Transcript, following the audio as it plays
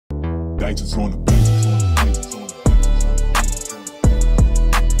Excited's on the beat.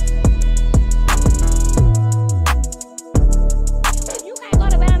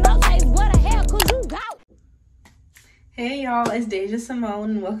 Hey y'all, it's Deja Simone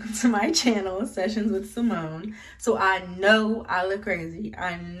and welcome to my channel, Sessions with Simone. So I know I look crazy.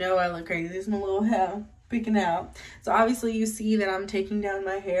 It's my little hair peeking out. So obviously you see that I'm taking down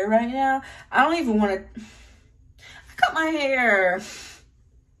my hair right now. I don't even want to... I cut my hair.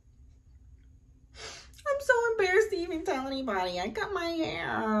 I'm so embarrassed to even tell anybody. I cut my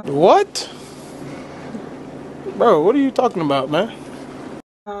hair. What? Bro, what are you talking about, man?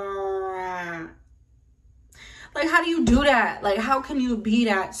 Like, how do you do that? Like, how can you be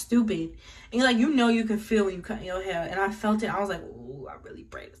that stupid? And you're like, you know you can feel when you cut your hair. And I felt it. I was like, ooh, I really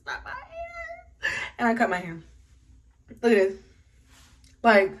braided stop my hair. And I cut my hair. Look at this.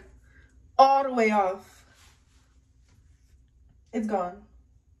 Like, all the way off. It's gone.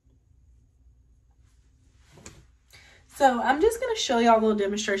 So, I'm just going to show y'all a little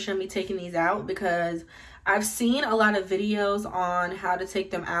demonstration of me taking these out because I've seen a lot of videos on how to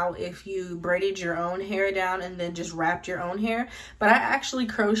take them out if you braided your own hair down and then just wrapped your own hair. But I actually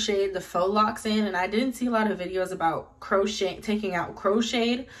crocheted the faux locks in, and I didn't see a lot of videos about taking out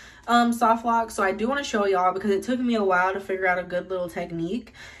crocheted soft locks. So I do want to show y'all because it took me a while to figure out a good little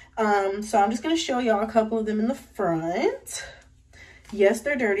technique. So I'm just going to show y'all a couple of them in the front. Yes,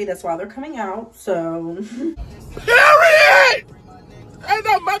 they're dirty. That's why they're coming out. So...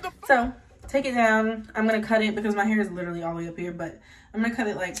 So... take it down. I'm going to cut it because my hair is literally all the way up here, but I'm going to cut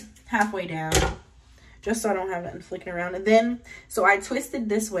it like halfway down just so I don't have nothing flicking around. And then, so I twisted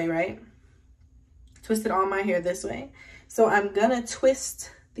this way, right? Twisted all my hair this way. So I'm going to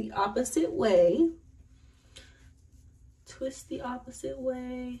twist the opposite way. Twist the opposite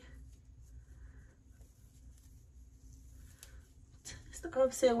way. Twist the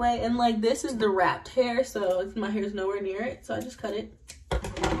opposite way. And like this is the wrapped hair, so my hair is nowhere near it. So I just cut it.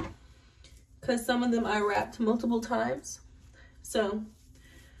 Because some of them I wrapped multiple times. So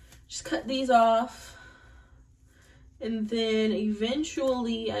just cut these off. And then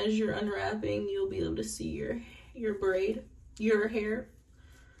eventually as you're unwrapping, you'll be able to see your braid, your hair.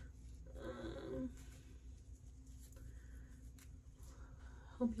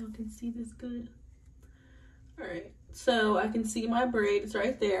 Hope y'all can see this good. Alright, so I can see my braid, it's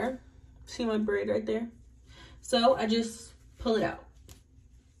right there. See my braid right there? So I just pull it out.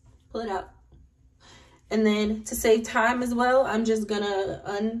 Pull it out. And then to save time as well, I'm just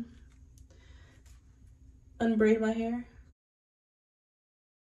gonna unbraid my hair.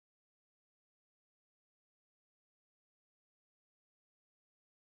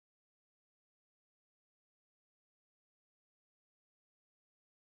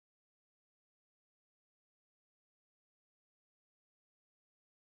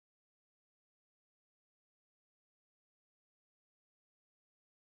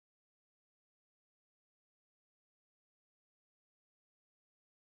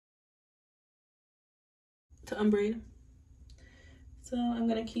 To unbraid. So I'm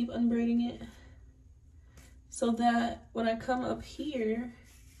gonna keep unbraiding it so that when I come up here,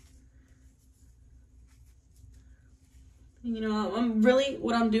 you know,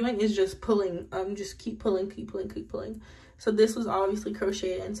 what I'm doing is just pulling. I'm just keep pulling. So this was obviously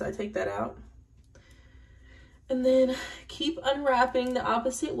crocheted in, so I take that out. And then keep unwrapping the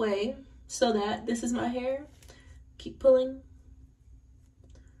opposite way so that this is my hair. Keep pulling.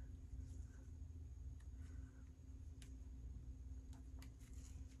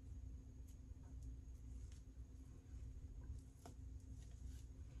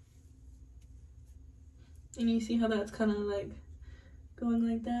 And you see how that's kind of like going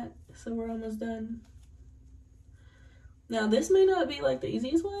like that. So we're almost done. Now this may not be like the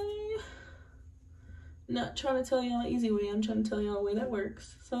easiest way. Not trying to tell y'all an easy way. I'm trying to tell y'all a way that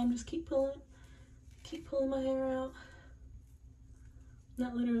works. So I'm just keep pulling my hair out.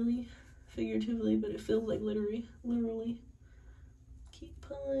 Not literally, figuratively, but it feels like literally. Keep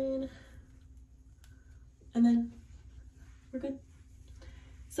pulling. And then we're good.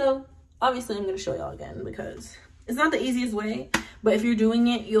 So obviously I'm going to show y'all again because it's not the easiest way, but if you're doing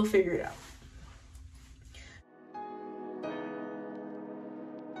it, you'll figure it out.